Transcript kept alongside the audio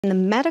In the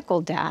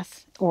medical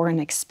death or an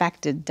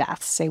expected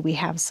death, say we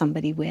have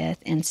somebody with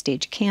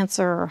end-stage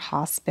cancer or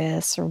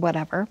hospice or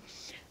whatever,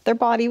 their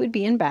body would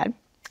be in bed,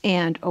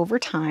 and over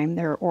time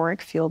their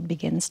auric field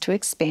begins to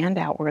expand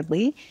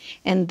outwardly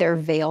and their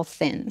veil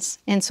thins.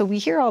 And so we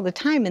hear all the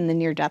time in the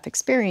near-death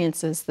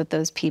experiences that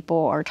those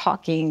people are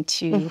talking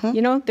to,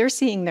 you know, they're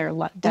seeing their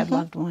dead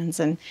loved ones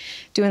and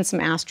doing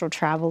some astral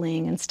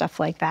traveling and stuff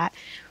like that.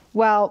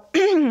 Well,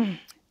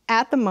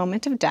 at the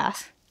moment of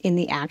death, in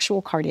the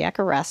actual cardiac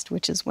arrest,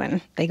 which is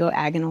when they go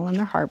agonal and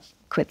their heart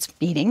quits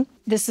beating,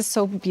 this is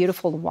so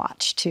beautiful to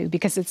watch too,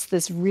 because it's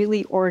this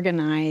really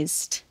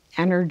organized,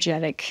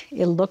 energetic,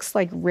 it looks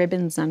like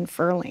ribbons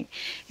unfurling.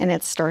 And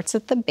it starts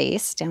at the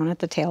base, down at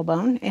the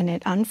tailbone, and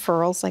it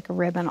unfurls like a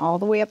ribbon all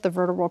the way up the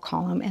vertebral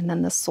column, and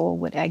then the soul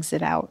would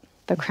exit out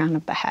the crown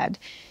of the head.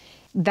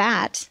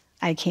 That,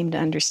 I came to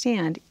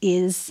understand,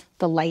 is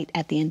the light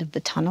at the end of the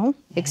tunnel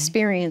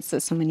experience that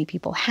so many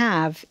people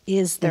have,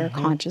 is their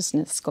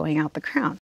consciousness going out the crown.